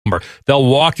They'll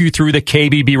walk you through the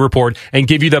KBB report and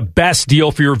give you the best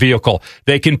deal for your vehicle.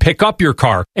 They can pick up your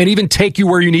car and even take you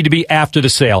where you need to be after the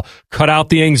sale. Cut out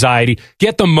the anxiety.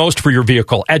 Get the most for your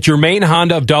vehicle at your main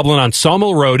Honda of Dublin on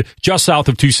Sawmill Road, just south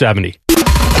of 270.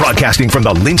 Broadcasting from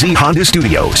the Lindsay Honda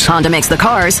Studios. Honda makes the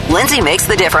cars. Lindsay makes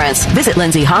the difference. Visit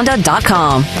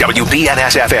lindsayhonda.com.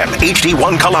 WBNS-FM,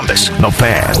 HD1 Columbus. The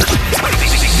Fan.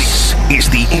 This is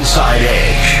the Inside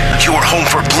Edge, your home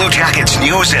for Blue Jackets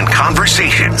news and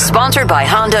conversation. Sponsored by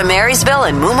Honda Marysville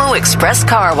and Mumu Express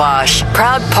Car Wash.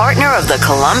 Proud partner of the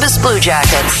Columbus Blue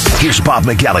Jackets. Here's Bob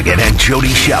McElligott and Jody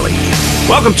Shelley.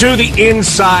 Welcome to the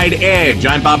Inside Edge.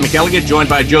 I'm Bob McElligott, joined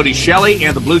by Jody Shelley,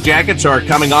 and the Blue Jackets are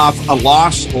coming off a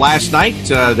loss last night.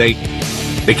 They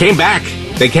came back.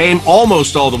 They came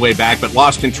almost all the way back, but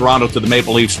lost in Toronto to the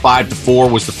Maple Leafs. 5-4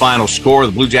 was the final score.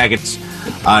 The Blue Jackets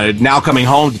now coming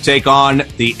home to take on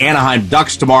the Anaheim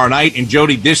Ducks tomorrow night. And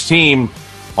Jody, this team,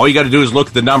 all you got to do is look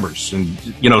at the numbers. And,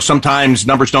 sometimes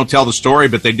numbers don't tell the story,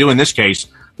 but they do in this case.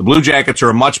 The Blue Jackets are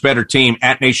a much better team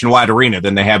at Nationwide Arena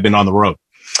than they have been on the road.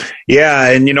 Yeah,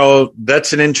 and,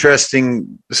 that's an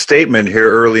interesting statement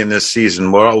here early in this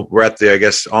season. Well, we're at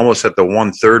almost at the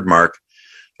 1/3 mark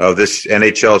of this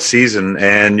NHL season.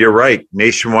 And you're right,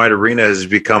 Nationwide Arena has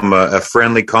become a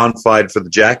friendly confide for the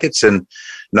Jackets and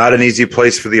not an easy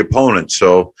place for the opponent.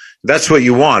 So that's what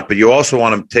you want, but you also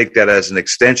want to take that as an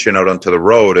extension out onto the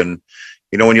road. And,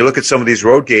 when you look at some of these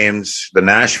road games, the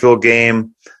Nashville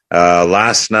game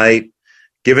last night,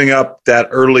 giving up that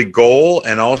early goal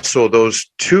and also those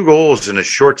 2 goals in a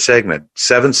short segment,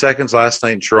 7 seconds last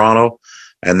night in Toronto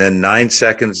and then 9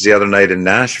 seconds the other night in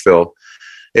Nashville.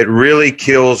 It really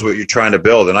kills what you're trying to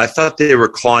build. And I thought they were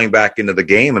clawing back into the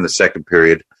game in the second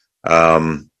period.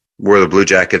 Were the Blue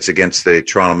Jackets against the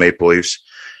Toronto Maple Leafs.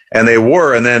 And they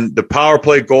were. And then the power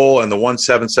play goal and the 1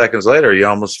 7 seconds later, you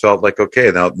almost felt like,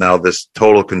 okay, now this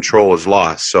total control is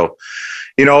lost. So,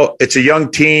 it's a young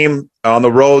team on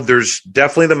the road. There's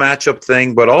definitely the matchup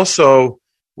thing, but also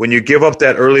when you give up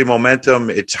that early momentum,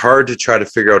 it's hard to try to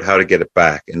figure out how to get it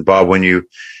back. And Bob, when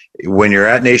you're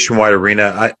at Nationwide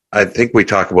Arena, I think we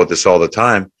talk about this all the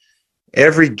time.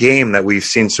 Every game that we've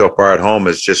seen so far at home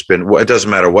has just been, it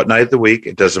doesn't matter what night of the week,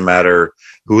 it doesn't matter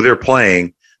who they're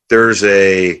playing. There's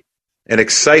an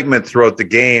excitement throughout the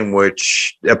game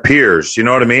which appears, you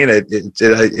know what I mean?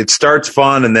 It starts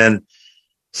fun and then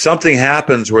something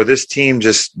happens where this team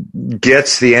just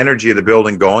gets the energy of the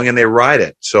building going and they ride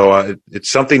it. So it's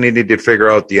something they need to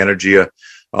figure out, the energy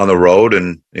on the road.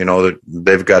 And,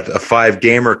 they've got a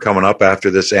 5-gamer coming up after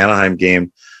this Anaheim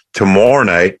game tomorrow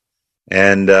night.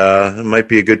 And it might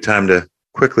be a good time to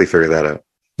quickly figure that out.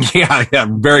 Yeah,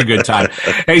 very good time.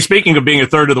 Hey, speaking of being a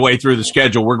third of the way through the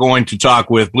schedule, we're going to talk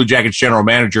with Blue Jackets General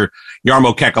Manager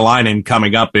Jarmo Kekalainen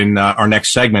coming up in our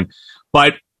next segment.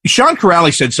 But Sean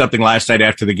Kuraly said something last night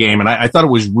after the game, and I thought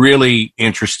it was really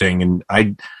interesting. And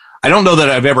I don't know that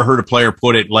I've ever heard a player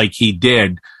put it like he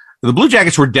did. The Blue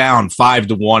Jackets were down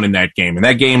 5-1 in that game, and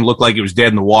that game looked like it was dead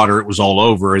in the water. It was all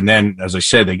over. And then, as I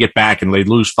said, they get back and they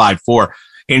lose 5-4.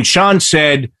 And Sean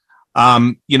said,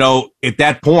 at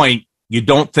that point, you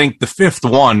don't think the 5th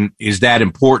one is that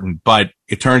important, but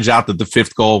it turns out that the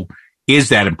 5th goal is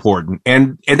that important.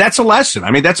 And that's a lesson.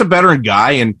 I mean, that's a veteran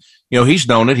guy, and, he's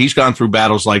known it. He's gone through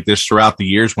battles like this throughout the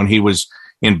years when he was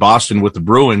in Boston with the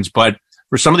Bruins. But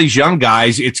for some of these young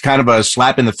guys, it's kind of a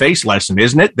slap in the face lesson,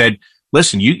 isn't it? That,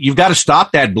 listen, you've got to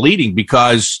stop that bleeding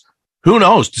because who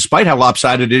knows, despite how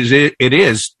lopsided it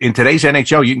is in today's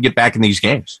NHL, you can get back in these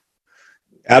games.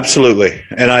 Absolutely.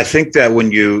 And I think that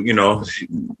when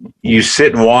you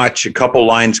sit and watch a couple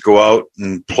lines go out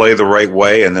and play the right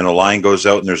way, and then a line goes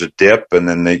out and there's a dip, and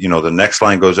then the next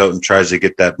line goes out and tries to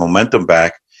get that momentum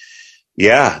back.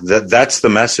 Yeah, that's the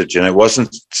message. And it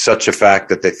wasn't such a fact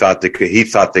that he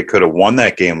thought they could have won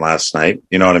that game last night.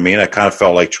 You know what I mean? I kind of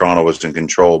felt like Toronto was in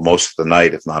control most of the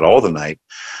night, if not all the night,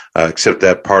 except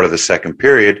that part of the second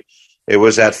period. It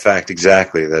was that fact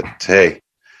exactly that, hey,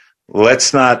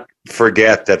 let's not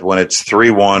forget that when it's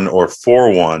 3-1 or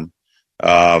 4-1,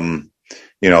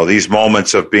 these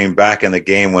moments of being back in the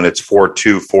game when it's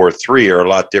 4-2, 4-3 are a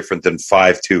lot different than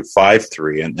 5-2,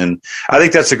 5-3. And I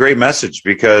think that's a great message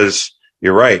because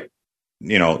you're right.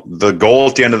 The goal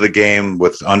at the end of the game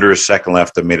with under a second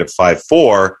left that made it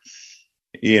 5-4,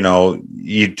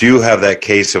 you do have that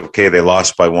case of, okay, they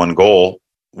lost by 1 goal.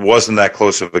 Wasn't that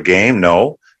close of a game?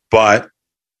 No. But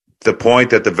the point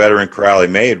that the veteran Kuraly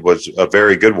made was a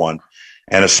very good one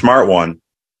and a smart one.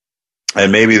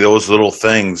 And maybe those little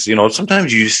things,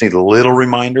 sometimes you just need little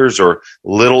reminders or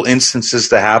little instances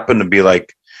to happen to be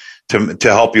like, to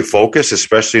help you focus,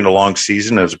 especially in a long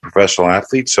season as a professional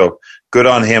athlete. So good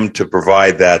on him to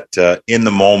provide that in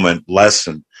the moment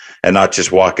lesson and not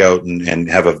just walk out and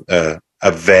have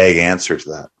a vague answer to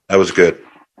that. That was good.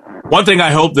 One thing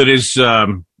I hope that is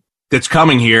that's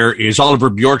coming here is Oliver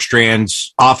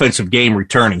Bjorkstrand's offensive game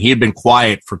returning. He had been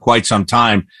quiet for quite some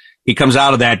time. He comes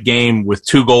out of that game with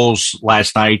 2 goals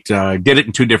last night, did it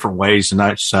in 2 different ways.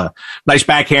 A nice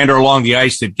backhander along the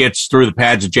ice that gets through the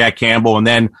pads of Jack Campbell, and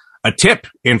then a tip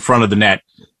in front of the net,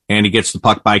 and he gets the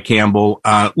puck by Campbell.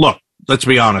 Look, let's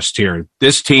be honest here.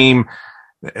 This team,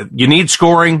 you need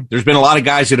scoring. There's been a lot of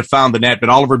guys that have found the net, but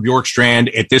Oliver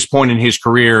Bjorkstrand at this point in his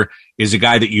career is a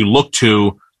guy that you look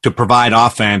to provide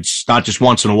offense, not just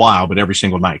once in a while, but every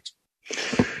single night.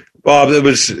 Bob, it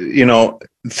was,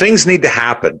 things need to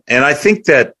happen. And I think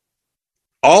that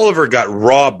Oliver got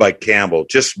robbed by Campbell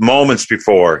just moments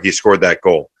before he scored that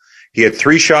goal. He had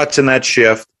 3 shots in that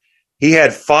shift. He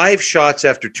had 5 shots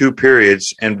after 2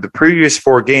 periods, and the previous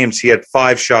 4 games, he had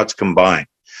 5 shots combined.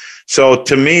 So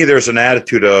to me, there's an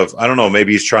attitude of, I don't know,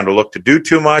 maybe he's trying to look to do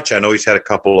too much. I know he's had a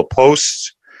couple of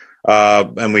posts,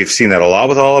 and we've seen that a lot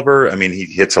with Oliver. I mean, he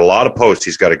hits a lot of posts.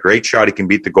 He's got a great shot. He can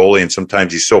beat the goalie, and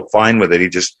sometimes he's so fine with it, he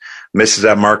just misses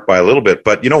that mark by a little bit.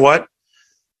 But you know what?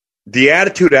 The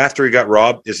attitude after he got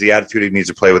robbed is the attitude he needs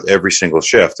to play with every single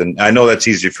shift. And I know that's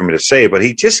easy for me to say, but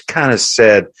he just kind of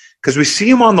said, because we see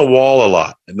him on the wall a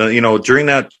lot, during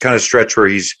that kind of stretch where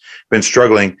he's been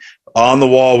struggling, on the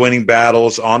wall winning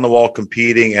battles, on the wall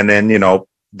competing, and then,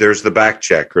 there's the back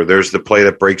check or there's the play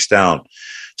that breaks down.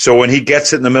 So when he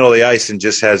gets it in the middle of the ice and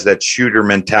just has that shooter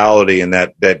mentality and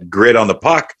that grit on the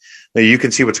puck, you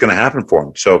can see what's going to happen for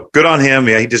him. So good on him.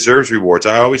 Yeah, he deserves rewards.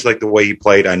 I always like the way he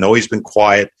played. I know he's been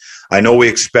quiet. I know we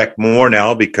expect more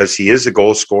now because he is a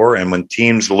goal scorer. And when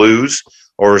teams lose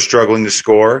or are struggling to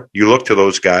score, you look to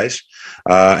those guys.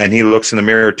 And he looks in the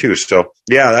mirror too. So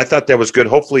yeah, I thought that was good.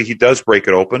 Hopefully he does break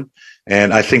it open.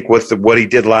 And I think with what he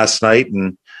did last night,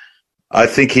 and I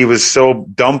think he was so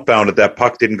dumbfounded that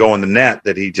puck didn't go in the net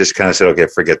that he just kind of said, okay,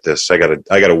 forget this. I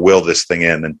gotta will this thing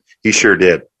in. And he sure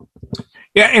did.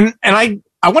 Yeah, and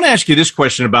I want to ask you this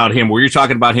question about him, where you're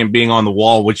talking about him being on the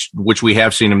wall, which we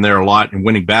have seen him there a lot and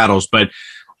winning battles. But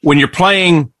when you're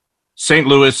playing St.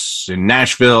 Louis and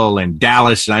Nashville and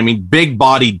Dallas, and I mean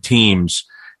big-bodied teams,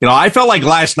 I felt like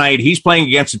last night he's playing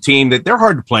against a team that they're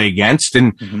hard to play against,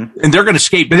 and they're going to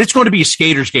skate. But it's going to be a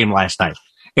skater's game last night.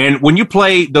 And when you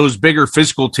play those bigger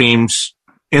physical teams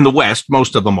in the West,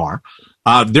 most of them are,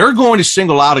 they're going to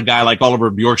single out a guy like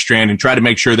Oliver Bjorkstrand and try to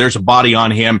make sure there's a body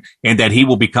on him and that he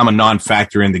will become a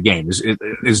non-factor in the game.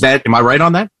 Is that, am I right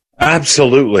on that?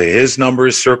 Absolutely. His number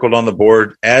is circled on the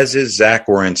board, as is Zach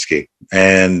Werenski.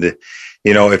 And,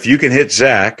 if you can hit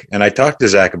Zach, and I talked to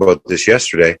Zach about this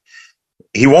yesterday,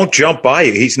 he won't jump by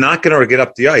you. He's not going to get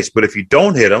up the ice. But if you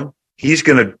don't hit him, he's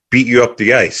going to beat you up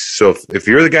the ice. So if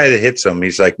you're the guy that hits him,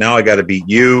 he's like, now I got to beat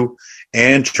you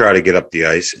and try to get up the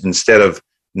ice instead of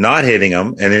not hitting him,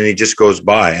 and then he just goes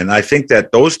by. And I think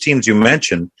that those teams you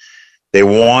mentioned, they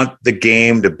want the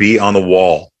game to be on the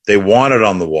wall. They want it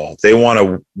on the wall. They want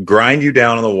to grind you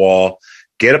down on the wall,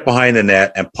 get it behind the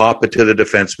net, and pop it to the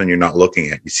defenseman you're not looking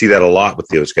at. You see that a lot with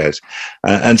those guys.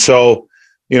 And so,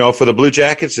 for the Blue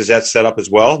Jackets, is that set up as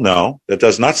well? No, that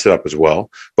does not set up as well.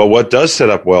 But what does set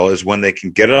up well is when they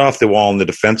can get it off the wall in the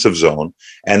defensive zone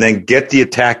and then get the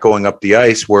attack going up the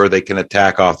ice where they can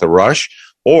attack off the rush,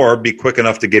 or be quick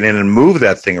enough to get in and move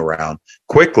that thing around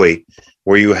quickly,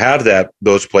 where you have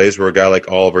those plays where a guy like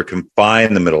Oliver can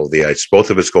find the middle of the ice.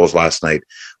 Both of his goals last night,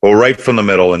 right from the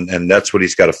middle, and that's what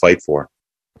he's got to fight for.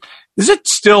 Is it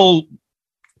still,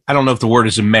 I don't know if the word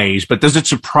is amaze, but does it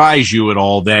surprise you at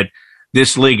all that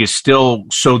this league is still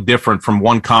so different from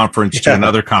one conference to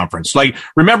another conference? Like,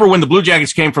 remember when the Blue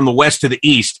Jackets came from the West to the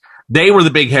East, they were the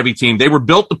big heavy team. They were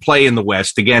built to play in the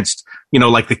West against,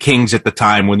 like the Kings at the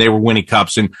time when they were winning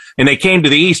cups. And they came to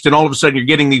the East, and all of a sudden you're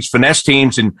getting these finesse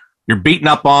teams and you're beating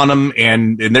up on them,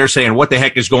 and they're saying, what the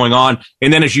heck is going on?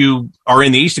 And then as you are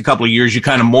in the East a couple of years, you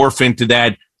kind of morph into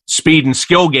that speed and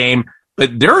skill game.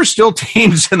 But there are still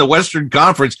teams in the Western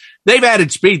Conference. They've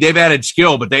added speed, they've added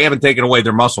skill, but they haven't taken away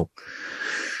their muscle.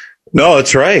 No,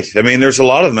 that's right. I mean, there's a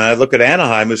lot of them. I look at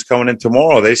Anaheim, who's coming in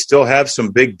tomorrow. They still have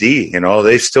some big D.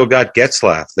 They've still got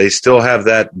Getzlaff. They still have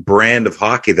that brand of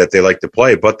hockey that they like to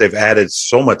play, but they've added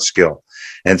so much skill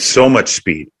and so much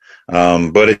speed.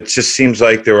 But it just seems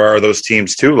like there are those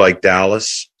teams too, like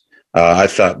Dallas. I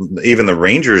thought even the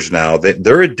Rangers now,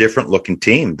 they're a different looking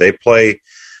team. They play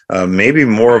maybe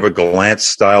more of a Gallant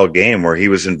style game where he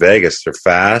was in Vegas. They're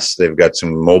fast. They've got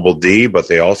some mobile D, but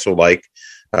they also like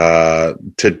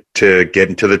to get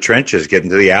into the trenches, get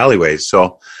into the alleyways.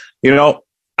 So,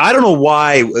 I don't know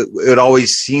why it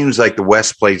always seems like the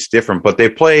West plays different, but they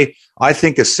play, I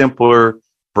think, a simpler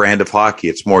brand of hockey.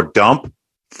 It's more dump,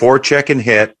 forecheck and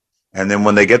hit. And then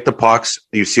when they get the pucks,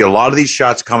 you see a lot of these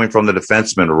shots coming from the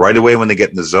defensemen right away when they get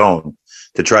in the zone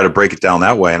to try to break it down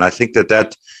that way. And I think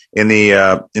that in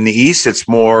the East, it's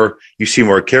more, you see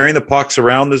more carrying the pucks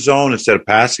around the zone instead of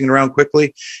passing it around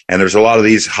quickly. And there's a lot of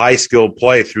these high skilled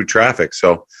play through traffic.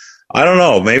 So I don't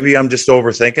know. Maybe I'm just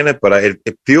overthinking it, but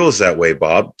it feels that way,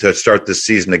 Bob, to start this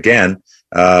season again.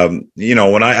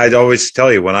 When I'd always tell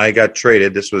you when I got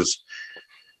traded, this was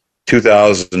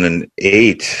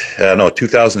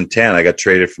 2010, I got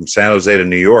traded from San Jose to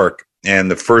New York. And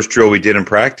the first drill we did in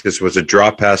practice was a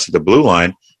drop pass at the blue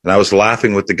line. And I was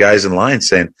laughing with the guys in line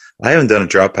saying, I haven't done a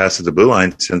drop pass at the blue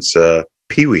line since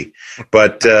Pee Wee.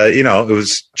 But, it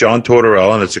was John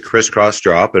Tortorella, and it's a crisscross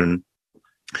drop. And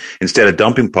instead of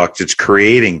dumping pucks, it's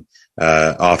creating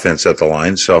offense at the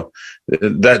line. So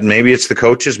that maybe it's the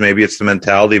coaches, maybe it's the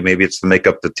mentality, maybe it's to make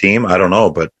up the team. I don't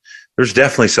know, but there's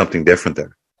definitely something different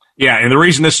there. Yeah, and the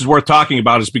reason this is worth talking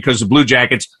about is because the Blue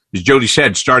Jackets, as Jody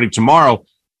said, starting tomorrow,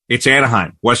 it's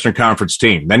Anaheim, Western Conference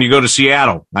team. Then you go to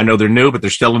Seattle. I know they're new, but they're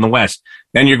still in the West.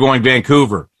 Then you're going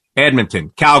Vancouver,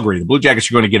 Edmonton, Calgary. The Blue Jackets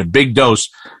are going to get a big dose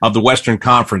of the Western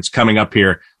Conference coming up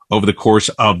here over the course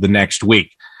of the next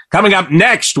week. Coming up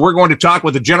next, we're going to talk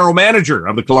with the general manager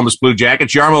of the Columbus Blue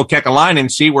Jackets, Jarmo Kekalainen, and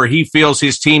see where he feels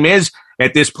his team is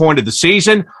at this point of the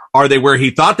season. Are they where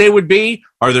he thought they would be?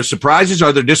 Are there surprises?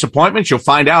 Are there disappointments? You'll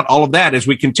find out all of that as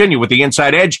we continue with the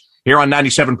Inside Edge here on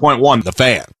 97.1 The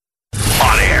Fan.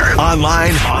 On air,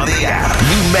 online, on the app.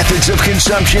 New methods of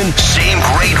consumption, same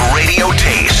great radio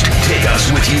taste. Take us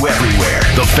with you everywhere.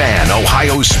 The Fan,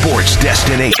 Ohio sports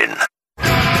destination.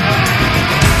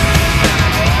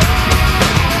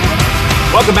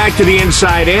 Welcome back to the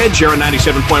Inside Edge here on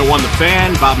 97.1 The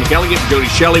Fan. Bob McElligott and Jody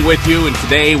Shelley with you. And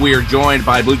today we are joined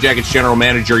by Blue Jackets general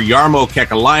manager Jarmo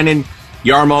Kekalainen.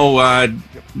 Jarmo,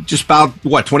 just about,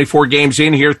 24 games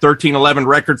in here, 13-11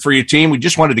 record for your team. We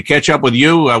just wanted to catch up with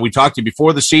you. We talked to you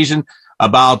before the season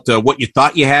about what you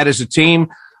thought you had as a team.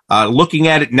 Looking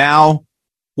at it now,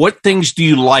 what things do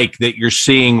you like that you're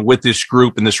seeing with this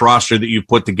group and this roster that you've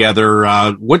put together?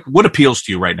 What appeals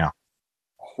to you right now?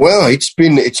 Well, it's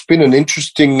been an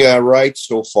interesting ride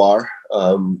so far.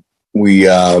 When we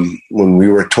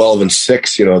were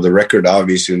 12-6, the record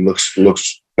obviously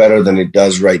looks better than it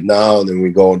does right now. And then we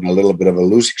go on a little bit of a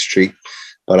losing streak.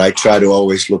 But I try to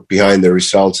always look behind the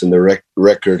results and the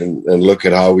record and look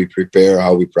at how we prepare,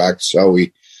 how we practice, how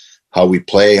we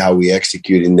play, how we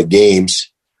execute in the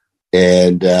games.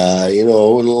 And a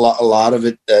lot of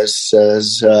it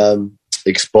has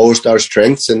exposed our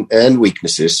strengths and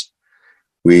weaknesses.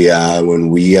 When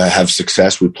we have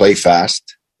success, we play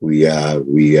fast. We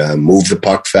move the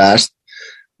puck fast.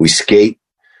 We skate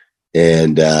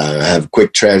and have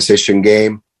quick transition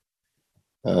game.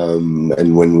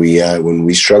 And when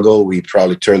we struggle, we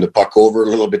probably turn the puck over a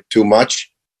little bit too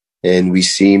much, and we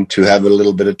seem to have a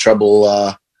little bit of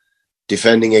trouble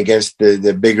defending against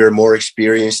the bigger, more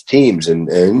experienced teams. And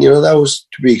that was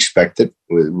to be expected.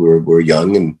 We're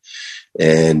young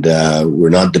and we're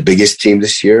not the biggest team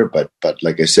this year, but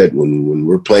like I said, when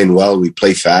we're playing well, we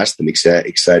play fast and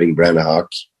exciting brand of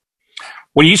hockey.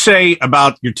 When you say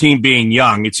about your team being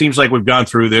young, it seems like we've gone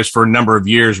through this for a number of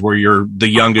years where you're the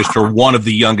youngest or one of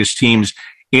the youngest teams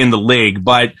in the league.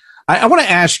 But I want to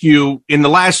ask you, in the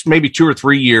last maybe 2 or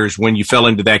 3 years when you fell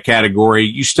into that category,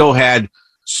 you still had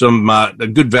some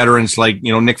good veterans like,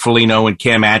 Nick Foligno and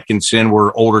Cam Atkinson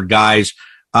were older guys.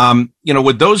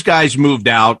 With those guys moved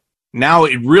out, now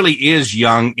it really is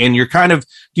young, and you're do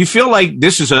you feel like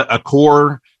this is a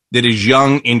core that is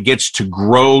young and gets to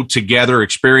grow together,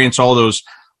 experience all those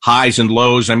highs and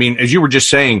lows? I mean, as you were just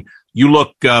saying, you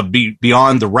look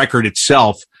beyond the record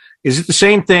itself. Is it the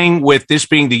same thing with this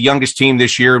being the youngest team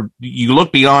this year? You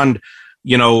look beyond,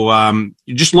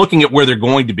 just looking at where they're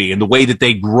going to be and the way that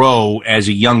they grow as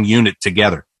a young unit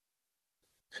together.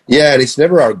 Yeah, and it's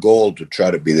never our goal to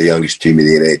try to be the youngest team in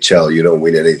the NHL. You don't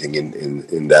win anything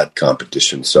in that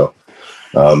competition. So,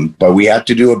 but we had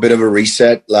to do a bit of a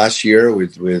reset last year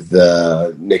with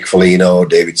Nick Foligno,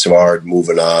 David Savard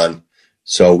moving on.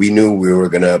 So we knew we were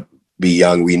going to be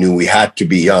young. We knew we had to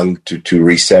be young to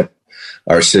reset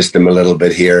our system a little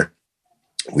bit here.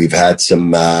 We've had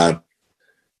some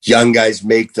young guys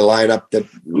make the lineup that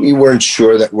we weren't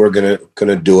sure that we're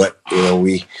gonna do it.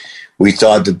 We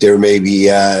thought that there may be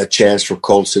a chance for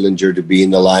Cole Sillinger to be in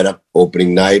the lineup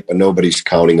opening night, but nobody's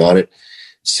counting on it.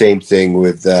 Same thing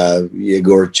with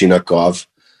Yegor Chinakov.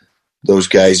 Those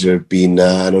guys have been,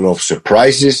 I don't know if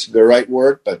surprise is the right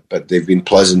word, but they've been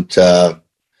pleasant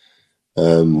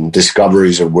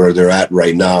discoveries of where they're at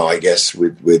right now, I guess,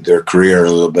 with their career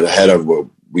a little bit ahead of what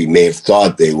we may have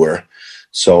thought they were.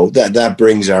 So that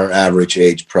brings our average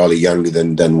age probably younger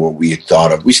than what we had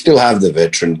thought of. We still have the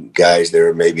veteran guys.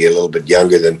 They're maybe a little bit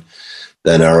younger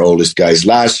than our oldest guys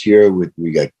last year.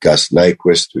 We got Gus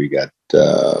Nyquist, we got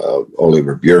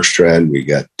Oliver Bjorkstrand, we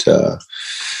got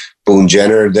Boone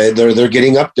Jenner. They're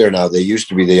getting up there now. They used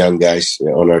to be the young guys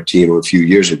on our team a few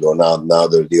years ago. Now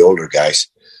they're the older guys.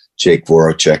 Jake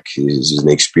Voracek is an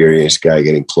experienced guy,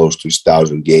 getting close to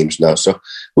 1,000 games now. So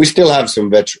we still have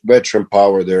some veteran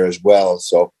power there as well.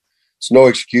 So it's no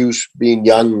excuse being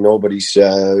young. Nobody's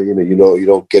you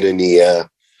don't get any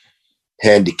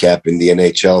handicap in the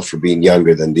NHL for being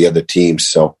younger than the other teams.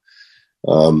 So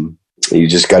you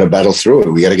just got to battle through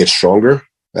it. We got to get stronger.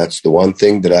 That's the one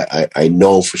thing that I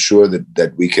know for sure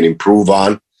that we can improve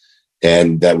on,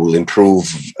 and that will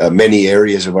improve many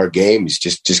areas of our game. Is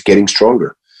just getting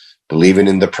stronger. Believing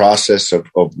in the process of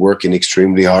working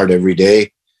extremely hard every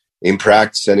day in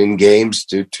practice and in games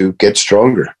to get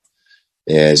stronger.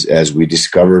 As we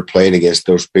discover playing against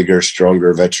those bigger,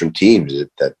 stronger veteran teams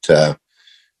that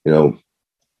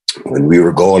when we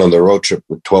were going on the road trip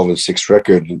with 12-6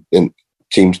 record, and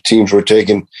teams were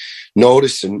taking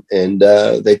notice and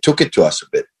they took it to us a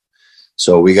bit.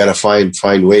 So we got to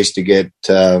find ways to get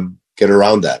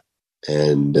around that.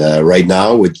 And right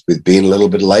now, with being a little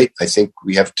bit light, I think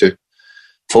we have to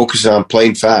focus on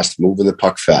playing fast, moving the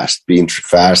puck fast, being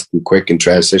fast and quick in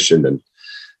transition,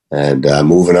 and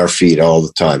moving our feet all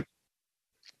the time.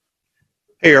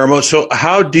 Hey, Jarmo, so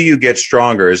how do you get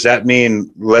stronger? Does that mean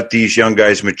let these young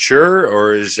guys mature,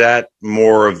 or is that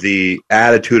more of the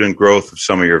attitude and growth of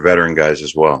some of your veteran guys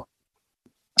as well?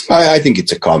 I think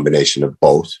it's a combination of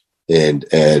both. And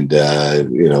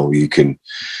you can...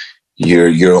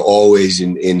 You're always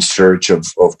in search of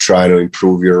trying to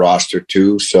improve your roster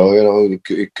too. So,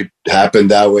 it could happen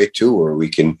that way too, or we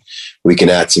can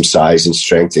add some size and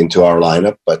strength into our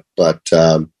lineup. But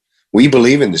we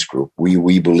believe in this group.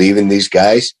 We believe in these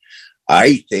guys.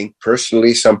 I think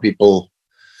personally, some people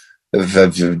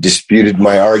have disputed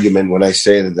my argument when I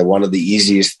say that one of the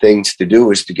easiest things to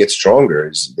do is to get stronger.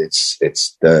 It's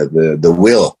the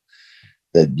will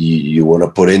that you want to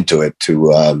put into it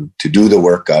to do the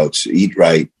workouts, eat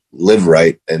right, live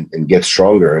right, and get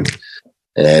stronger.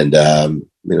 And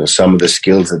some of the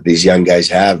skills that these young guys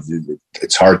have,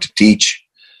 it's hard to teach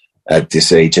at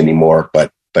this age anymore.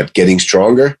 But getting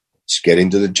stronger, just get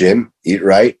into the gym, eat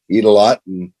right, eat a lot,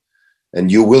 and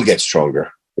you will get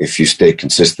stronger if you stay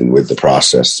consistent with the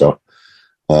process. So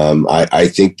I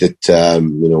think that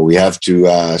we have to,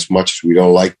 as much as we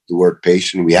don't like the word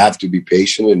patient, we have to be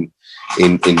patient and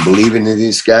in believing in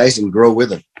these guys and grow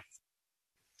with them.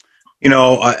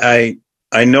 I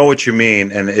know what you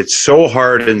mean, and it's so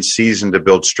hard in season to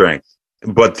build strength.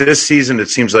 But this season, it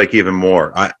seems like even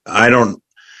more. I don't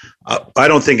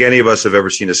think any of us have ever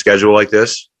seen a schedule like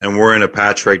this, and we're in a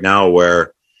patch right now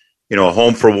where,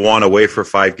 home for 1, away for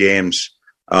 5 games.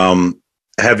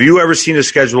 Have you ever seen a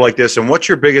schedule like this? And what's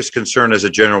your biggest concern as a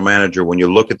general manager when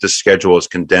you look at the schedule as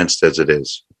condensed as it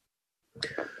is?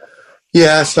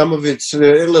 Yeah, some of it's a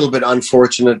little bit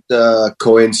unfortunate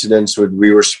coincidence.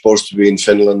 We were supposed to be in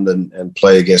Finland and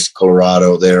play against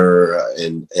Colorado there,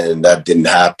 and that didn't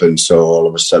happen. So all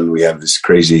of a sudden we have this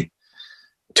crazy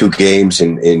 2 games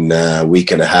in a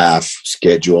week and a half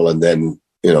schedule, and then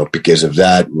because of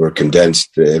that we're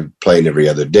condensed, playing every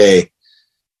other day.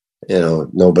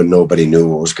 Nobody knew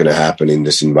what was going to happen in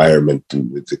this environment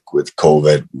with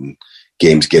COVID and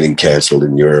games getting canceled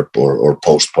in Europe or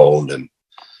postponed. And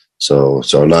so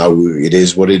now it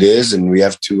is what it is, and we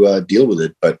have to deal with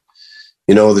it. But,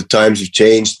 the times have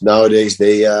changed. Nowadays,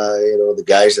 the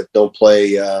guys that don't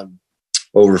play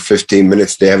over 15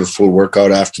 minutes, they have a full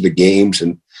workout after the games.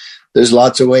 And there's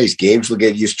lots of ways. Games will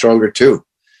get you stronger too.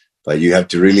 But you have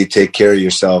to really take care of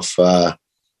yourself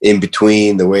in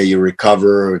between, the way you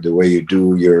recover, the way you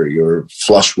do your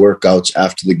flush workouts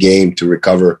after the game to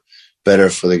recover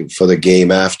better for the game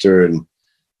after. And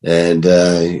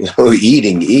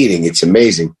eating, it's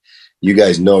amazing. You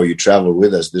guys know, you travel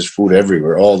with us. There's food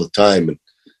everywhere all the time.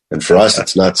 And for us,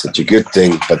 it's not such a good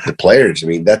thing, but the players,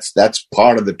 that's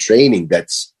part of the training.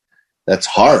 That's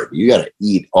hard. You got to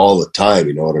eat all the time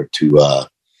in order to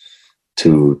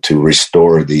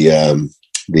restore the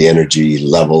energy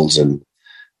levels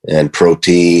and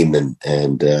protein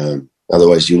and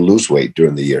otherwise you lose weight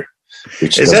during the year,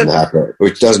 which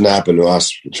doesn't happen to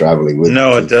us traveling with.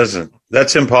 No, it doesn't.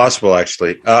 That's impossible,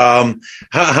 actually. How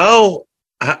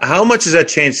much has that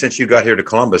changed since you got here to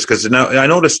Columbus? Because now I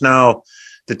notice now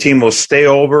the team will stay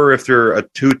over if they're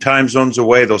 2 time zones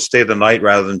away. They'll stay the night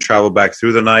rather than travel back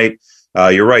through the night.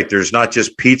 you're right. There's not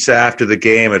just pizza after the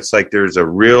game. It's like there's a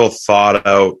real thought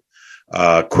out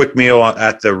quick meal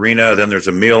at the arena. Then there's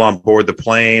a meal on board the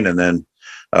plane. And then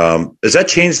has that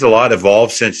changed a lot,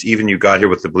 evolved since even you got here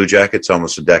with the Blue Jackets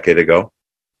almost a decade ago?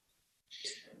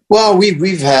 Well,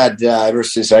 we've had ever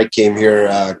since I came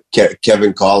here.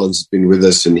 Kevin Collins has been with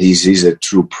us, and he's a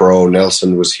true pro.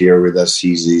 Nelson was here with us.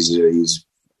 He's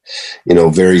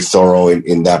very thorough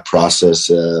in that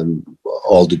process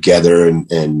altogether.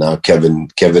 And now Kevin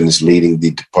is leading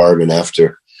the department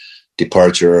after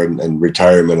departure and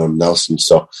retirement on Nelson.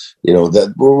 So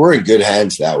that we're in good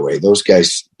hands that way. Those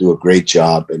guys do a great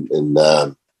job in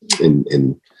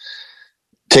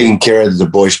taking care of the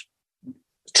boys.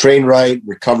 Train right,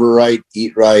 recover right,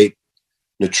 eat right,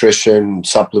 nutrition,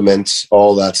 supplements,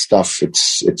 all that stuff.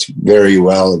 It's very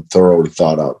well and thoroughly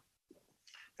thought out.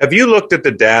 Have you looked at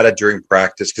the data during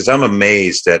practice? Because I'm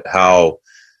amazed at how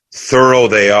thorough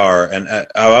they are. And I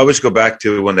always go back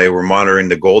to when they were monitoring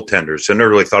the goaltenders. I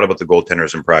never really thought about the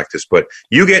goaltenders in practice, but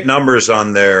you get numbers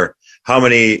on their how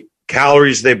many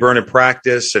calories they burn in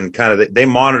practice, and kind of they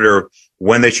monitor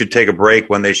when they should take a break,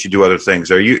 when they should do other things.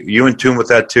 Are you in tune with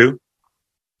that too?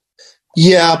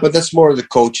 Yeah, but that's more of the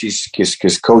coaches,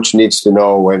 because coach needs to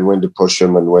know when to push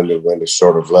them and when to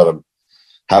sort of let them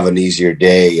have an easier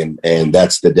day, and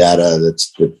that's the data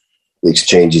that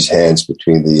exchanges hands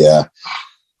between the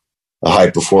high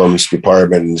performance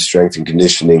department and the strength and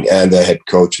conditioning and the head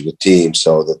coach of the team.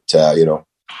 So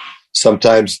that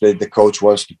sometimes the coach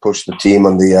wants to push the team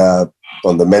on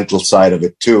the mental side of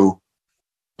it too,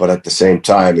 but at the same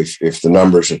time, if the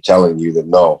numbers are telling you that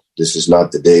no, this is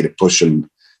not the day to push them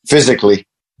physically,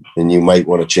 then you might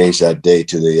want to change that day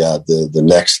to the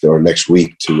next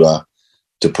week to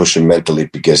push them mentally,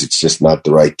 because it's just not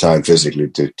the right time physically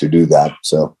to do that.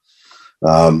 So,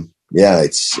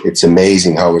 it's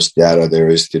amazing how much data there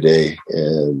is today,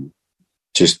 and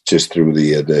just through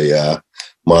the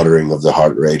monitoring of the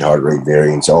heart rate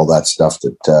variance, all that stuff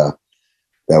that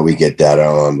we get data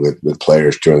on with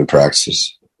players during the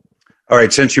practices. All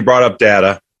right, since you brought up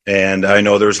data, and I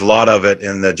know there's a lot of it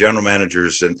in the general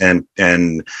managers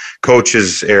and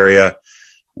coaches area.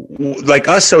 Like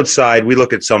us outside, we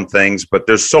look at some things, but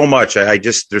there's so much.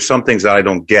 There's some things that I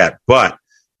don't get. But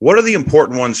what are the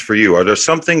important ones for you? Are there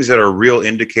some things that are real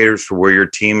indicators for where your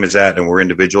team is at and where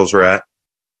individuals are at?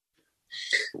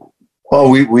 Well,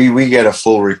 we get a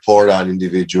full report on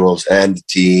individuals and the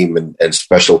team and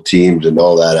special teams and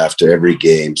all that after every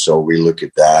game. So we look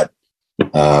at that.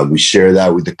 We share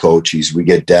that with the coaches. We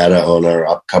get data on our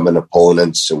upcoming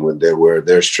opponents and where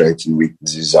their strengths and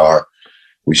weaknesses are.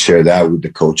 We share that with the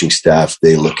coaching staff.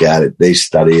 They look at it. They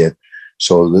study it.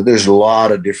 So there's a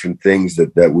lot of different things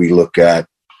that we look at.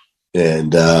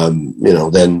 And,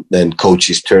 then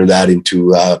coaches turn that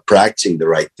into practicing the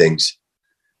right things.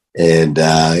 And,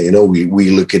 we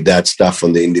look at that stuff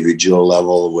on the individual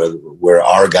level, where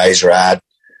our guys are at,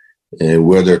 and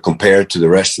where they're compared to the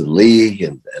rest of the league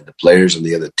and the players on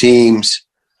the other teams,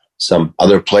 some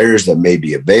other players that may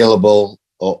be available,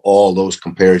 all those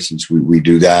comparisons. We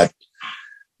do that,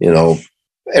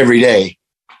 every day,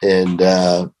 and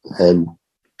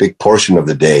big portion of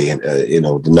the day. And,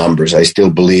 the numbers, I still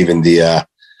believe in the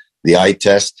eye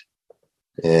test,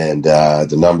 and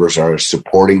the numbers are a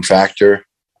supporting factor,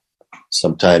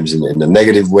 sometimes in a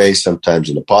negative way, sometimes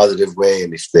in a positive way.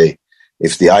 And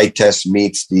if the eye test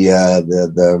meets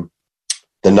the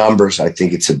numbers, I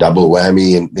think it's a double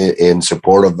whammy in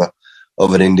support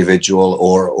of an individual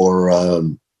or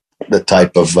the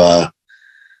type of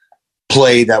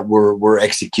play that we're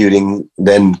executing.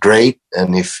 Then great,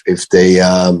 and if they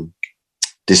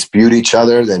dispute each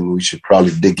other, then we should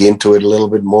probably dig into it a little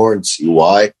bit more and see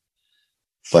why.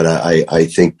 But I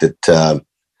think that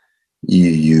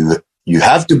you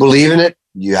have to believe in it,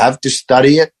 you have to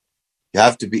study it. You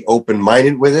have to be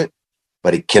open-minded with it,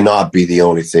 but it cannot be the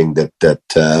only thing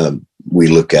that we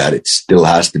look at. It still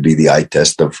has to be the eye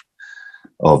test of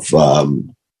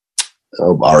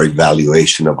our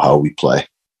evaluation of how we play.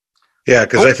 Yeah,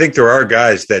 because I think there are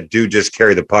guys that do just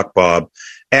carry the puck, Bob,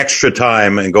 extra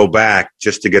time and go back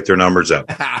just to get their numbers up.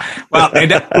 Well,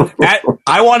 and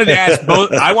I wanted to ask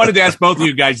both. I wanted to ask both of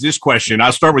you guys this question.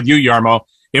 I'll start with you, Jarmo.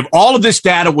 If all of this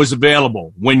data was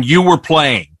available when you were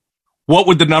playing, what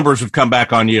would the numbers have come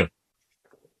back on you?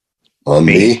 On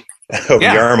me? Oh,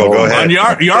 yeah. Jarmo, go ahead.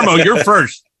 On Jarmo, you're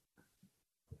first.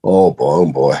 Oh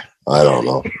boy. I don't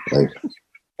know.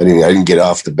 I didn't get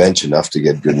off the bench enough to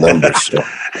get good numbers. So.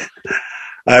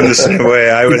 I'm the same way.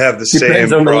 I would have the same.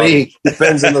 Depends on the league.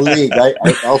 Depends on the league.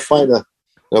 I'll find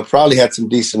I'll probably had some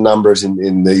decent numbers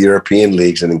in the European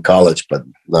leagues and in college, but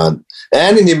not,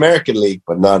 and in the American League,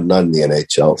 but not in the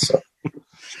NHL. So.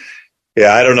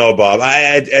 Yeah, I don't know, Bob.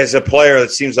 As a player,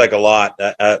 it seems like a lot.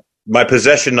 My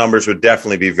possession numbers would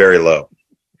definitely be very low.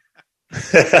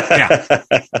 Yeah,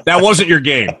 that wasn't your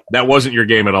game. That wasn't your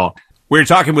game at all. We're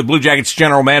talking with Blue Jackets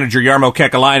General Manager Jarmo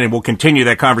Kekalainen, and we'll continue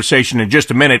that conversation in just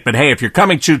a minute. But hey, if you're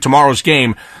coming to tomorrow's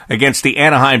game against the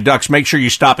Anaheim Ducks, make sure you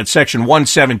stop at section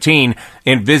 117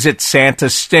 and visit Santa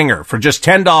Stinger. For just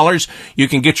 $10, you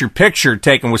can get your picture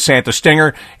taken with Santa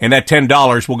Stinger, and that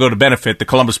 $10 will go to benefit the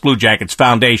Columbus Blue Jackets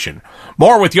Foundation.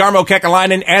 More with Jarmo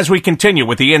Kekalainen as we continue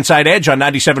with the Inside Edge on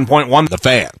 97.1 The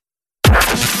Fan.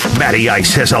 Matty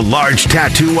Ice has a large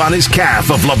tattoo on his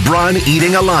calf of LeBron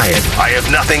eating a lion. I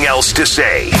have nothing else to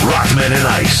say. Rothman and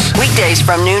Ice. Weekdays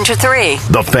from noon to 3.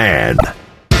 The Fan.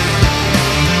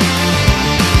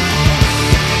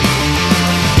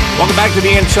 Welcome back to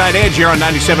the Inside Edge here on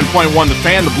 97.1 The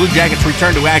Fan. The Blue Jackets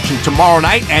return to action tomorrow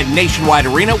night at Nationwide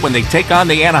Arena when they take on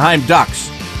the Anaheim Ducks.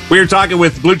 We are talking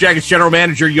with Blue Jackets General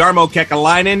Manager Jarmo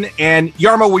Kekalainen. And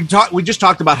Jarmo, we just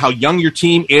talked about how young your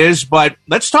team is, but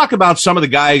let's talk about some of the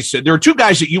guys. There are two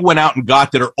guys that you went out and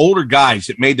got that are older guys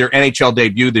that made their NHL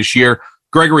debut this year,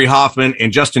 Gregory Hoffman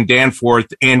and Justin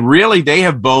Danforth. And really, they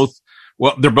have both,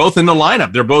 well, they're both in the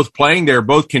lineup. They're both playing. They're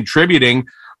both contributing.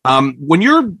 When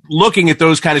you're looking at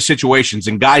those kind of situations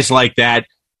and guys like that,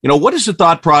 you know, what is the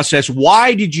thought process?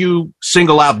 Why did you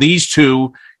single out these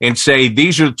two and say,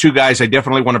 these are the two guys I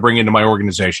definitely want to bring into my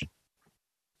organization?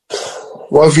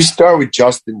 Well, if we start with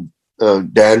Justin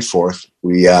Danforth,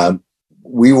 we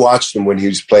watched him when he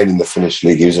was playing in the Finnish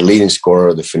League. He was a leading scorer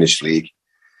of the Finnish League,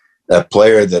 a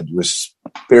player that was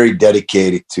very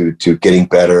dedicated to getting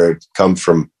better, come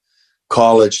from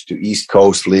college to East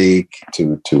Coast League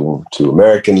to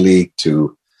American League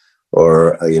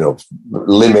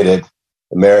limited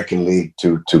American League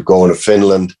to going to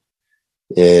Finland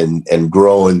and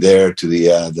growing there to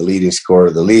the leading scorer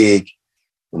of the league,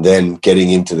 and then getting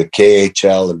into the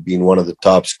KHL and being one of the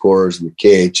top scorers in the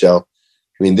KHL. I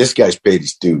mean, this guy's paid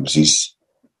his dues.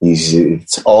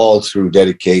 It's all through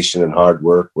dedication and hard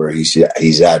work where he's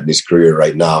at in his career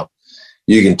right now.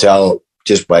 You can tell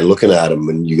just by looking at him,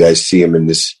 when you guys see him in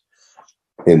this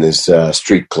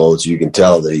street clothes, you can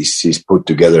tell that he's put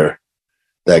together.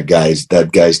 That guy's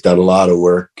done a lot of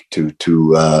work to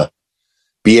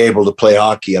be able to play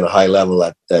hockey on a high level.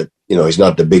 At he's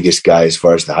not the biggest guy as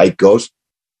far as the height goes,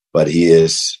 but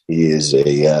he's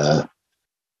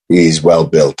well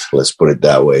built. Let's put it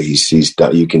that way. He's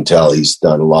done. You can tell he's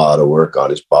done a lot of work on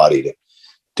his body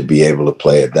to be able to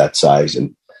play at that size,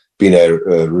 and being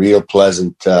a real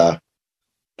pleasant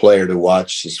player to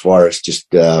watch as far as just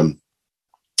the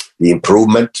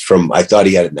improvement from. I thought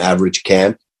he had an average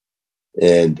camp.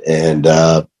 And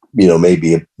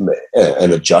maybe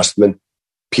an adjustment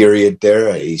period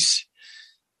there.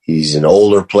 He's an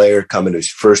older player coming to his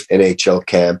first NHL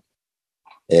camp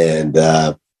and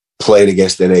playing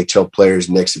against NHL players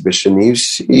in exhibition. He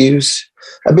was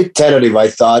a bit tentative, I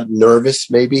thought,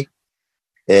 nervous maybe,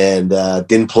 and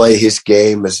didn't play his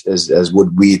game as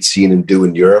what we had seen him do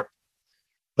in Europe.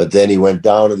 But then he went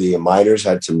down to the minors,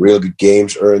 had some real good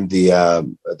games, earned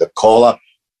the call-up.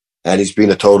 And he's been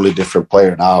a totally different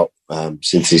player now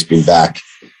since he's been back.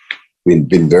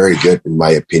 Been very good, in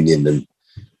my opinion. And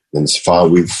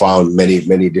we've found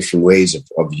many different ways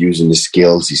of using his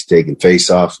skills. He's taken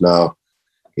face-offs now.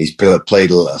 He's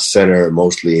played a center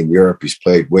mostly in Europe. He's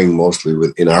played wing mostly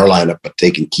in our lineup, but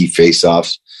taking key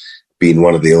face-offs, being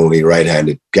one of the only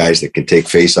right-handed guys that can take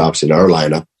face-offs in our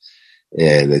lineup.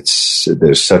 And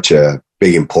there's such a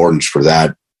big importance for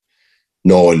that,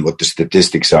 knowing what the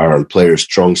statistics are on players'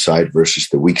 strong side versus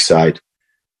the weak side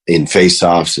in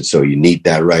face-offs. And so you need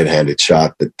that right-handed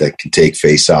shot that can take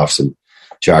face-offs. And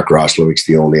Jack Roslovic's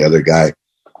the only other guy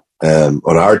on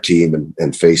our team.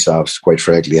 And face-offs, quite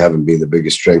frankly, haven't been the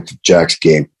biggest strength of Jack's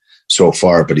game so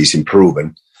far, but he's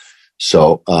improving.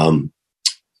 So,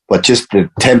 but just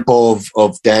the tempo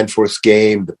of Danforth's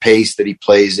game, the pace that he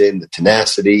plays in, the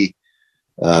tenacity,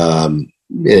 and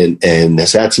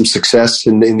has had some success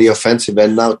in the offensive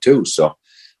end now too. So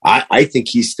I think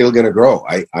he's still going to grow.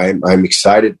 I'm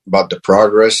excited about the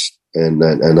progress, and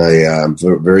I am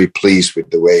very pleased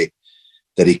with the way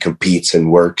that he competes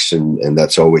and works, and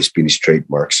that's always been his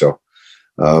trademark. So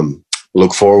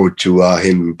look forward to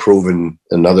him improving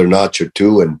another notch or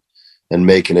two and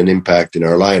making an impact in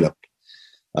our lineup.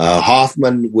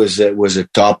 Hoffman was a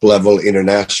top level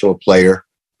international player.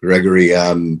 Gregory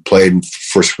played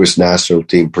for Swiss national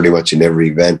team pretty much in every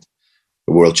event,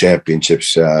 the World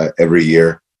Championships every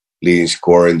year, leading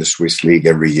scorer in the Swiss League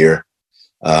every year.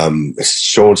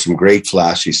 Shown some great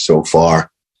flashes so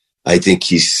far. I think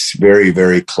he's very,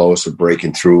 very close to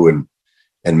breaking through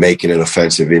and making an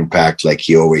offensive impact like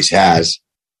he always has.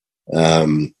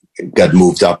 Got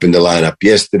moved up in the lineup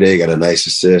yesterday, got a nice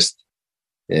assist.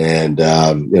 And,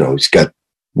 he's got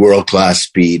world-class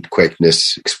speed,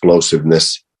 quickness,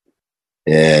 explosiveness.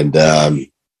 And,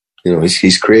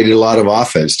 he's created a lot of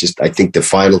offense. Just, I think the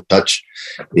final touch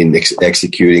in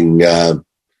executing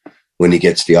when he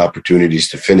gets the opportunities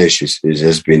to finish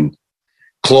has been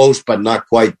close, but not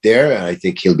quite there. And I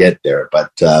think he'll get there.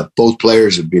 But both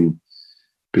players have been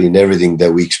everything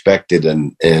that we expected.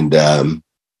 And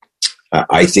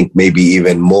I think maybe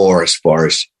even more as far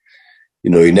as,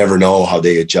 you never know how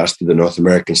they adjust to the North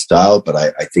American style, but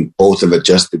I think both have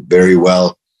adjusted very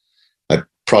well. I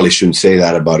probably shouldn't say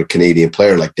that about a Canadian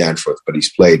player like Danforth, but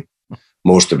he's played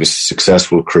most of his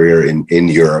successful career in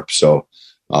Europe. So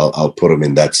I'll put him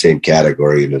in that same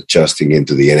category and adjusting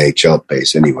into the NHL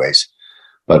pace anyways.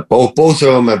 But both of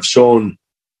them have shown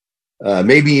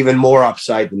maybe even more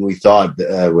upside than we thought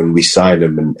when we signed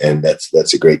them, and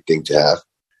that's a great thing to have.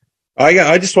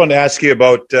 I just wanted to ask you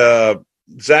about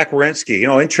Zach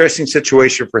Werenski. Interesting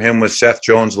situation for him with Seth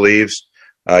Jones leaves.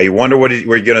 You wonder what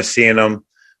we're going to see in him.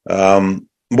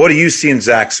 What do you see in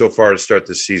Zach so far to start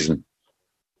this season?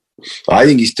 I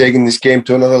think he's taking this game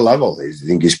to another level. I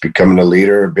think he's becoming a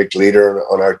leader, a big leader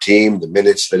on our team. The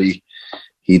minutes that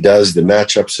he does, the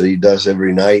matchups that he does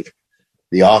every night,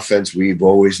 the offense, we've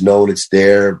always known it's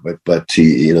there, but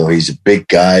he's a big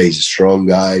guy. He's a strong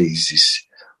guy. He's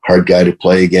a hard guy to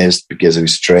play against because of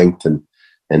his strength and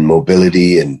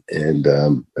mobility and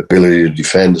ability to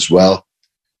defend as well.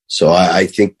 So I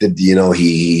think that,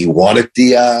 he wanted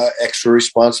the extra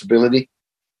responsibility.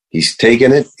 He's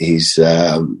taken it. He's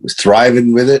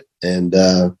thriving with it, and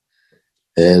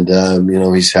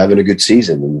he's having a good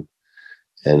season,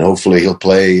 and hopefully he'll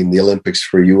play in the Olympics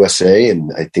for USA,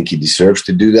 and I think he deserves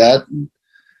to do that.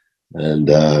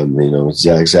 And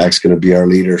Zach's going to be our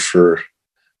leader for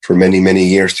many, many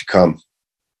years to come.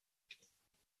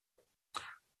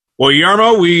 Well,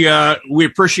 Jarmo, we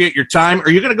appreciate your time. Are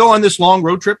you going to go on this long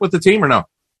road trip with the team or no?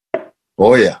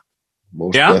 Oh yeah,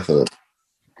 most definitely.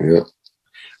 Yeah.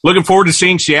 Looking forward to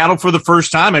seeing Seattle for the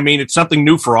first time. I mean, it's something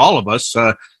new for all of us.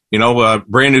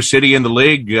 Brand new city in the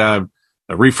league, a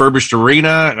refurbished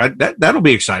arena. That'll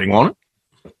be exciting, won't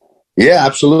it? Yeah,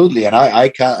 absolutely. And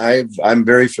I'm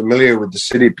very familiar with the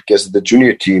city because of the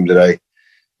junior team that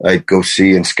I go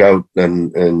see and scout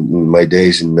and my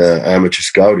days in amateur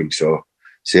scouting. So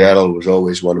Seattle was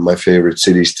always one of my favorite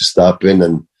cities to stop in,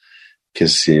 and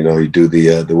because you do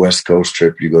the West Coast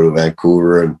trip, you go to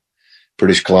Vancouver and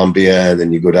British Columbia, and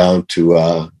then you go down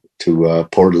to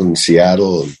Portland,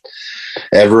 Seattle, and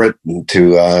Everett, and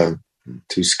to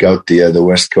scout the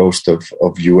West Coast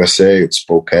of USA, and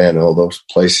Spokane, all those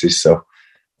places. So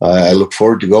I look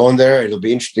forward to going there. It'll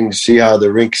be interesting to see how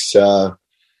the rinks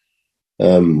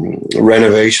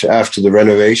renovation. After the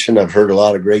renovation, I've heard a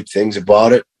lot of great things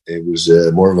about it. It was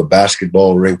more of a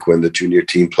basketball rink when the junior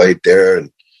team played there,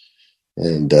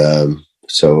 and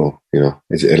so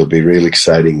it'll be really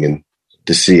exciting and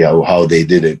to see how they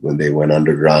did it when they went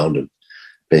underground and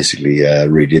basically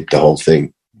redid the whole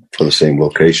thing for the same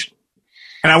location.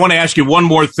 And I want to ask you one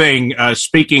more thing.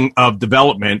 Speaking of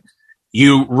development,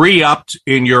 you re-upped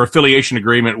in your affiliation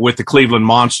agreement with the Cleveland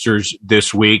Monsters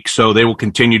this week, so they will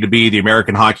continue to be the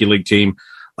American Hockey League team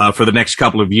for the next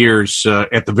couple of years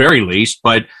at the very least.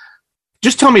 But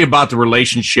just tell me about the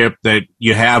relationship that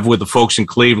you have with the folks in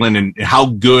Cleveland and how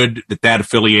good that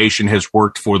affiliation has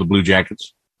worked for the Blue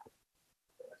Jackets.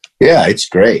 Yeah, it's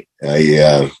great.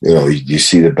 You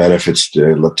see the benefits.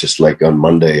 Look, just like on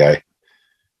Monday,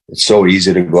 it's so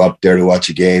easy to go up there to watch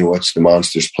a game, watch the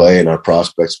Monsters play and our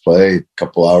prospects play. A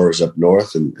couple hours up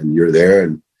north, and you're there,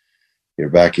 and you're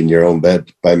back in your own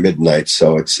bed by midnight.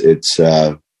 So it's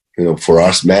for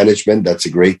us management, that's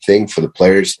a great thing. For the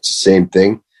players, it's the same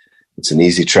thing. It's an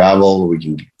easy travel. We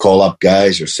can call up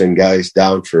guys or send guys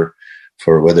down for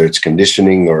whether it's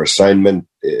conditioning or assignment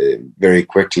very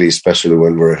quickly, especially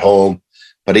when we're at home.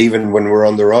 But even when we're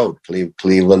on the road,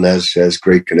 Cleveland has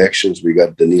great connections. We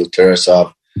got Daniil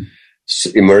Tarasov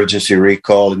emergency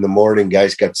recall in the morning.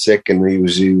 Guys got sick, and he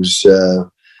was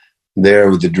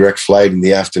there with the direct flight in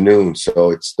the afternoon.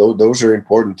 So those are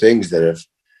important things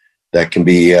that can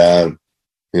be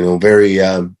very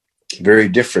very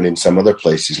different in some other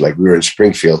places. Like we were in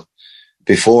Springfield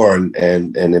before,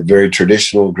 and a very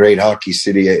traditional, great hockey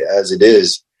city as it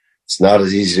is. It's not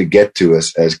as easy to get to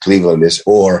as Cleveland is,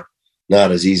 or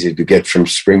not as easy to get from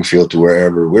Springfield to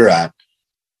wherever we're at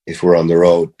if we're on the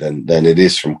road than it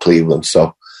is from Cleveland.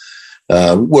 So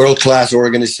world-class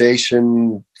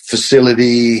organization,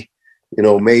 facility,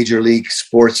 major league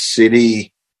sports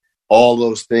city, all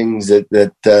those things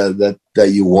that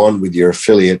you want with your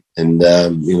affiliate. And,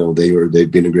 they've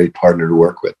been a great partner to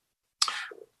work with.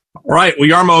 All right. Well,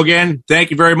 Jarmo, again,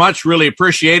 thank you very much. Really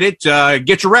appreciate it.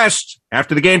 Get your rest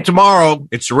after the game tomorrow.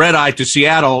 It's the red eye to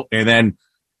Seattle, and then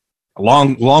a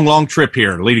long trip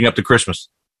here leading up to Christmas.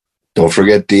 Don't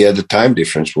forget the time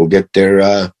difference. We'll get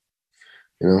there.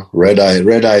 Red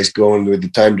eye's going with the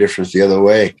time difference the other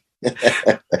way.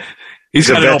 He's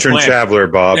a veteran traveler,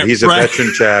 Bob. Yeah, he's a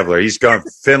veteran traveler. He's gone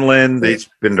to Finland. He's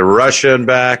been to Russia and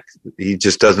back. He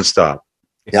just doesn't stop.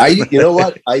 Yeah, you know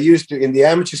what? I used to, in the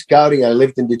amateur scouting, I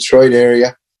lived in Detroit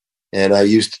area, and I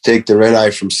used to take the red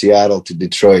eye from Seattle to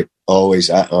Detroit always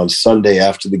on Sunday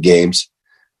after the games.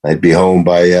 I'd be home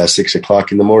by 6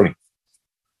 o'clock in the morning.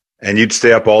 And you'd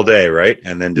stay up all day, right?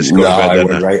 And then just go to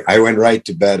bed. I went right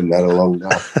to bed and had a long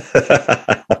nap.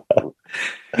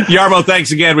 Jarmo,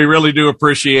 thanks again. We really do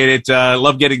appreciate it.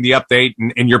 Love getting the update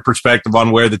and your perspective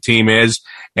on where the team is.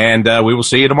 And we will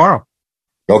see you tomorrow.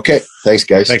 Okay. Thanks,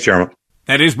 guys. Thanks, Jarmo.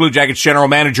 That is Blue Jackets General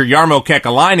Manager Jarmo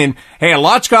Kekalainen. Hey, a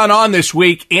lot's gone on this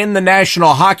week in the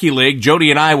National Hockey League. Jody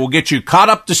and I will get you caught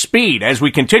up to speed as we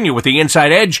continue with the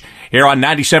Inside Edge here on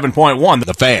 97.1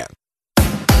 The Fan.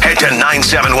 Head to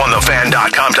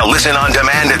 971thefan.com to listen on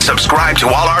demand and subscribe to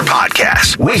all our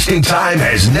podcasts. Wasting time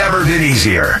has never been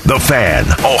easier. The Fan,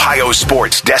 Ohio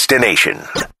sports destination.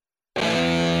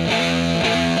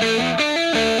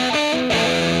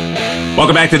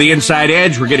 Welcome back to the Inside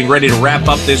Edge. We're getting ready to wrap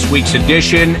up this week's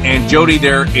edition. And Jody,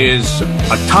 there is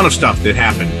a ton of stuff that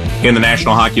happened in the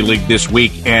National Hockey League this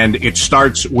week. And it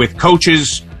starts with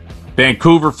coaches.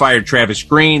 Vancouver fired Travis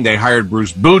Green. They hired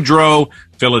Bruce Boudreau.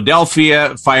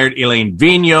 Philadelphia fired Elaine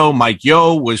Vigneault. Mike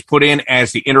Yeo was put in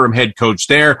as the interim head coach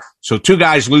there. So two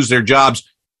guys lose their jobs.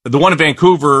 The one in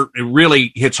Vancouver, it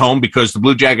really hits home because the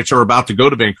Blue Jackets are about to go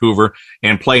to Vancouver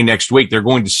and play next week. They're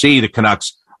going to see the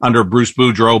Canucks under Bruce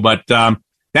Boudreau. But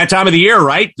that time of the year,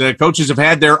 right? The coaches have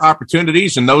had their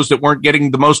opportunities, and those that weren't getting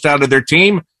the most out of their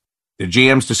team, the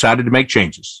GMs decided to make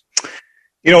changes.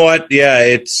 You know what? Yeah,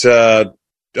 it's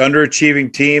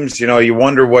underachieving teams. You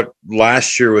wonder what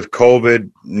last year with COVID,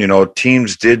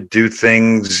 teams did do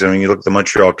things. I mean, you look at the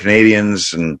Montreal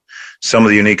Canadiens and some of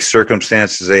the unique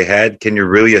circumstances they had. Can you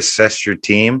really assess your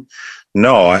team?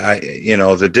 No,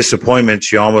 the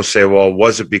disappointments, you almost say, well,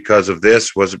 was it because of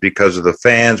this? Was it because of the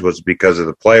fans? Was it because of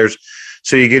the players?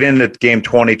 So you get into game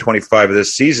 20, 25 of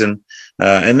this season,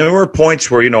 and there were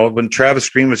points where, when Travis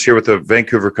Green was here with the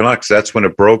Vancouver Canucks, that's when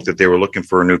it broke that they were looking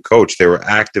for a new coach. They were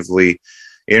actively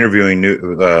interviewing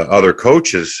other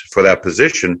coaches for that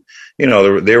position. They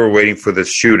were waiting for the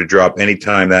shoe to drop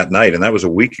anytime that night, and that was a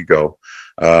week ago.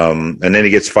 And then he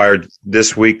gets fired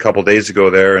this week, a couple days ago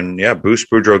there. And Bruce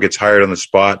Boudreau gets hired on the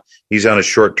spot. He's on a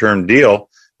short-term deal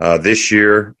this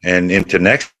year and into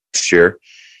next year.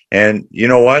 And you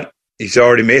know what? He's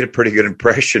already made a pretty good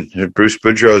impression. Bruce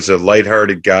Boudreau is a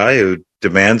lighthearted guy who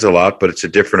demands a lot, but it's a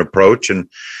different approach. And,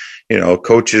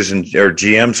 coaches or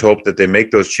GMs hope that they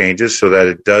make those changes so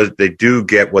that they do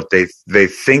get what they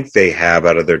think they have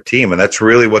out of their team. And that's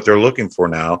really what they're looking for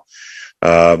now.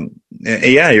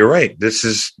 You're right. This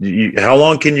is how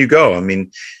long can you go? I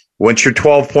mean, once you're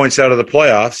 12 points out of the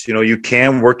playoffs, you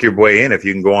can work your way in if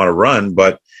you can go on a run,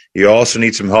 but you also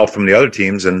need some help from the other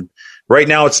teams. And right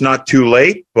now it's not too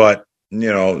late, but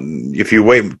if you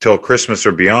wait until Christmas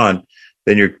or beyond,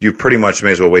 then you pretty much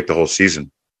may as well wait the whole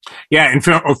season. Yeah, and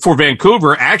for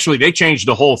Vancouver, actually, they changed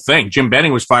the whole thing. Jim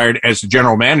Benning was fired as the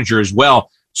general manager as well.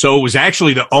 So it was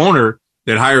actually the owner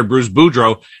that hired Bruce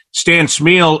Boudreau. Stan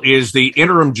Smeel is the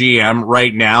interim GM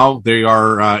right now. They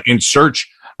are in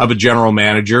search of a general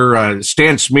manager.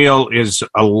 Stan Smeel is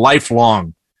a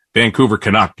lifelong Vancouver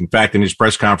Canuck. In fact, in his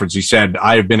press conference, he said,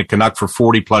 I have been a Canuck for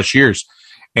 40-plus years.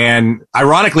 And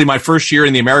ironically, my first year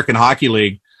in the American Hockey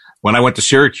League, when I went to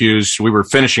Syracuse, we were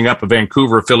finishing up a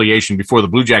Vancouver affiliation before the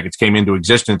Blue Jackets came into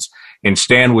existence, and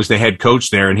Stan was the head coach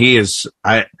there. And he is,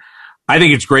 I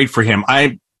think it's great for him.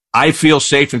 I feel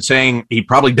safe in saying he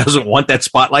probably doesn't want that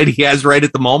spotlight he has right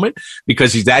at the moment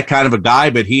because he's that kind of a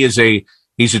guy, but he's a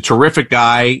terrific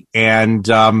guy, and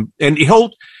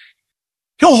he'll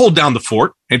hold down the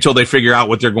fort until they figure out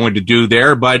what they're going to do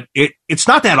there. But it's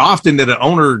not that often that an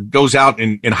owner goes out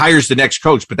and hires the next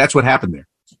coach, but that's what happened there.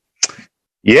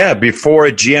 Yeah, before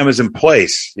a GM is in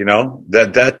place, because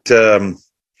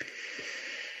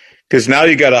now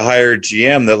you got to hire a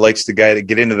GM that likes the guy to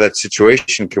get into that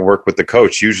situation, can work with the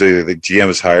coach. Usually the GM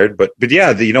is hired, but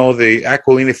yeah, the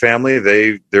Aquilini family,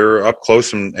 they're up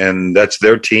close and that's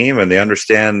their team, and they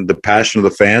understand the passion of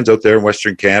the fans out there in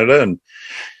Western Canada and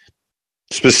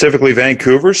specifically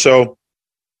Vancouver. So,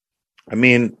 I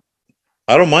mean,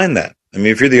 I don't mind that. I mean,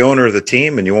 if you're the owner of the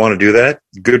team and you want to do that,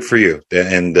 good for you.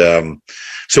 And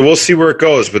so we'll see where it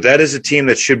goes. But that is a team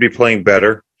that should be playing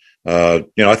better. I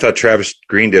thought Travis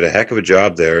Green did a heck of a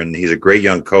job there, and he's a great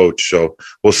young coach. So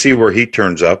we'll see where he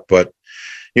turns up. But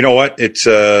you know what? It's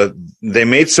they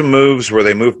made some moves where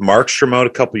they moved Markstrom out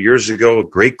a couple of years ago, a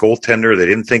great goaltender. They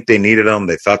didn't think they needed him.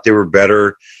 They thought they were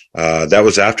better. That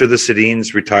was after the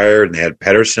Sedins retired, and they had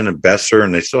Pettersson and Besser,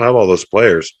 and they still have all those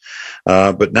players.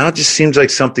 But now it just seems like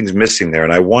something's missing there.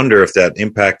 And I wonder if that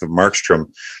impact of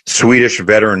Markstrom, Swedish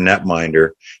veteran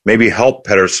netminder, maybe helped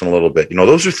Pettersson a little bit.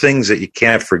 Those are things that you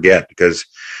can't forget, because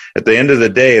at the end of the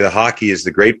day, the hockey is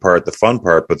the great part, the fun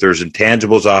part, but there's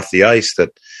intangibles off the ice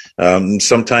that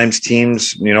sometimes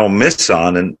teams, miss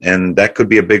on, and that could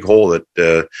be a big hole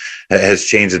that has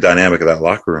changed the dynamic of that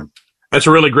locker room. That's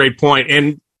a really great point.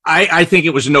 And I think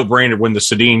it was a no-brainer when the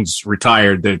Sedins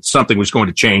retired that something was going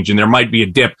to change, and there might be a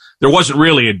dip. There wasn't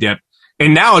really a dip.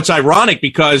 And now it's ironic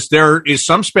because there is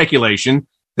some speculation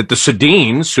that the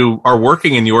Sedins, who are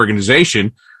working in the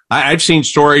organization, I've seen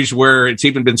stories where it's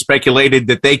even been speculated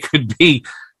that they could be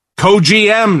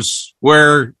co-GMs,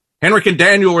 where Henrik and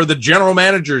Daniel are the general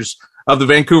managers of the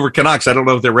Vancouver Canucks. I don't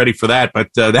know if they're ready for that, but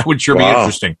that would sure be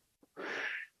interesting.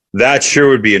 That sure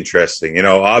would be interesting.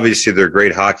 Obviously they're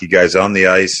great hockey guys on the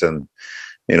ice, and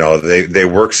they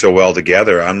work so well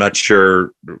together. I'm not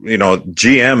sure,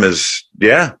 GM is,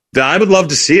 I would love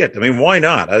to see it. I mean, why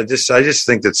not? I just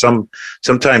think that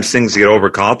sometimes things get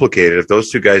overcomplicated. If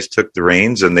those two guys took the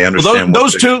reins and they understand,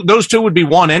 those two would be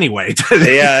one anyway.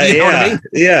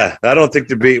 Yeah. I don't think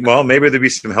maybe there'd be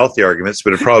some healthy arguments,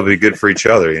 but it'd probably be good for each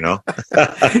other,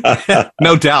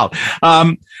 No doubt.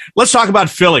 Let's talk about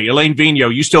Philly. Alain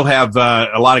Vigneault, you still have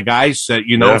a lot of guys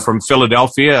that from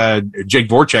Philadelphia. Jake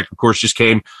Voracek, of course, just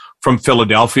came from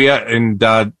Philadelphia, and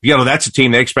that's a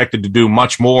team they expected to do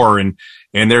much more, and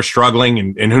they're struggling,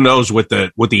 and who knows what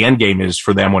the end game is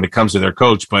for them when it comes to their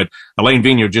coach. But Alain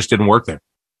Vigneault just didn't work there.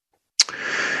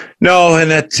 No, and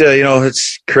that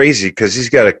it's crazy because he's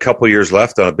got a couple years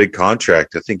left on a big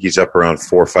contract. I think he's up around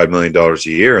 $4 or $5 million a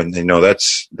year, and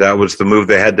that was the move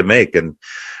they had to make. And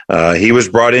he was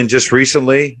brought in just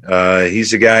recently.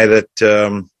 He's a guy that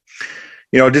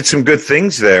did some good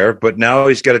things there, but now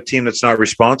he's got a team that's not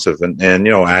responsive. And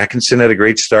Atkinson had a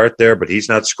great start there, but he's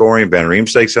not scoring. Van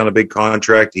Riemsdyk's on a big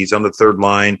contract. He's on the third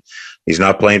line. He's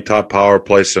not playing top power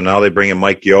play. So now they bring in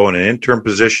Mike Yeo in an interim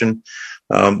position.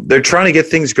 They're trying to get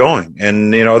things going.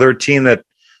 And, they're a team that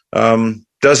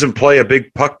doesn't play a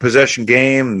big puck possession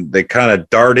game. They kind of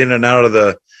dart in and out of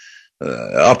the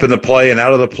up in the play and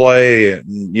out of the play.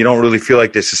 You don't really feel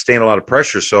like they sustain a lot of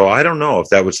pressure. So I don't know if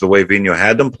that was the way Vigneault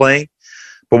had them playing.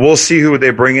 But we'll see who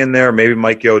they bring in there. Maybe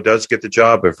Mike Yeo does get the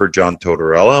job. I've heard John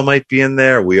Tortorella might be in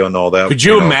there. We don't know that. Could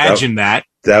you imagine that?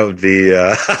 That would be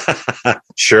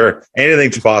sure.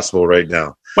 Anything's possible right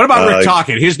now. What about Rick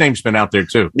Tocchet? His name's been out there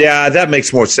too. Yeah, that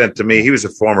makes more sense to me. He was a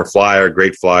former Flyer,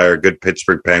 great Flyer, good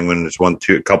Pittsburgh Penguin. Has won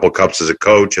a couple cups as a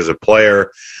coach, as a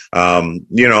player.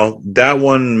 That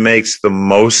one makes the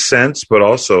most sense. But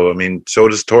also, I mean, so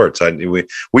does Torts.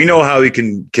 We know how he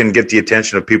can get the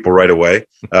attention of people right away.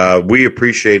 We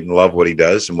appreciate and love what he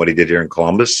does and what he did here in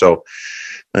Columbus. So,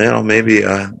 maybe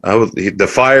the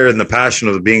fire and the passion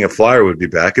of being a Flyer would be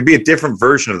back. It'd be a different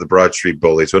version of the Broad Street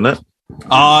Bullies, wouldn't it?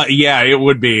 Yeah, it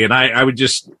would be. And I would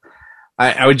just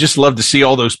love to see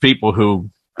all those people who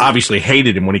obviously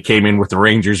hated him when he came in with the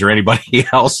Rangers or anybody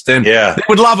else. Then they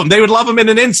would love him. They would love him in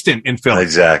an instant in Philly.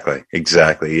 Exactly.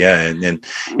 Yeah. And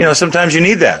sometimes you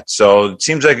need that. So it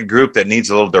seems like a group that needs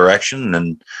a little direction,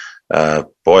 and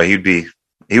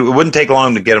it wouldn't take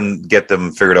long to get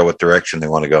them figured out what direction they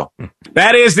want to go.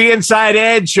 That is the Inside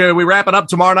Edge. We wrap it up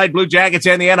tomorrow night. Blue Jackets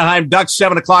and the Anaheim Ducks,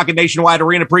 7 o'clock at Nationwide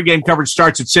Arena. Pregame coverage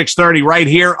starts at 6:30 right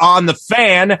here on The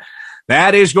Fan.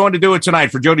 That is going to do it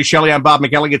tonight. For Jody Shelley, I'm Bob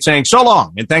McElligott saying so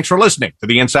long, and thanks for listening to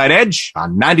the Inside Edge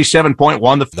on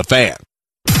 97.1 The Fan.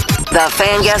 The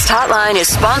Fan Guest Hotline is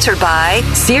sponsored by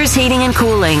Sears Heating and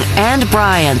Cooling and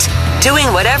Bryant, doing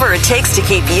whatever it takes to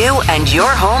keep you and your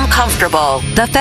home comfortable. The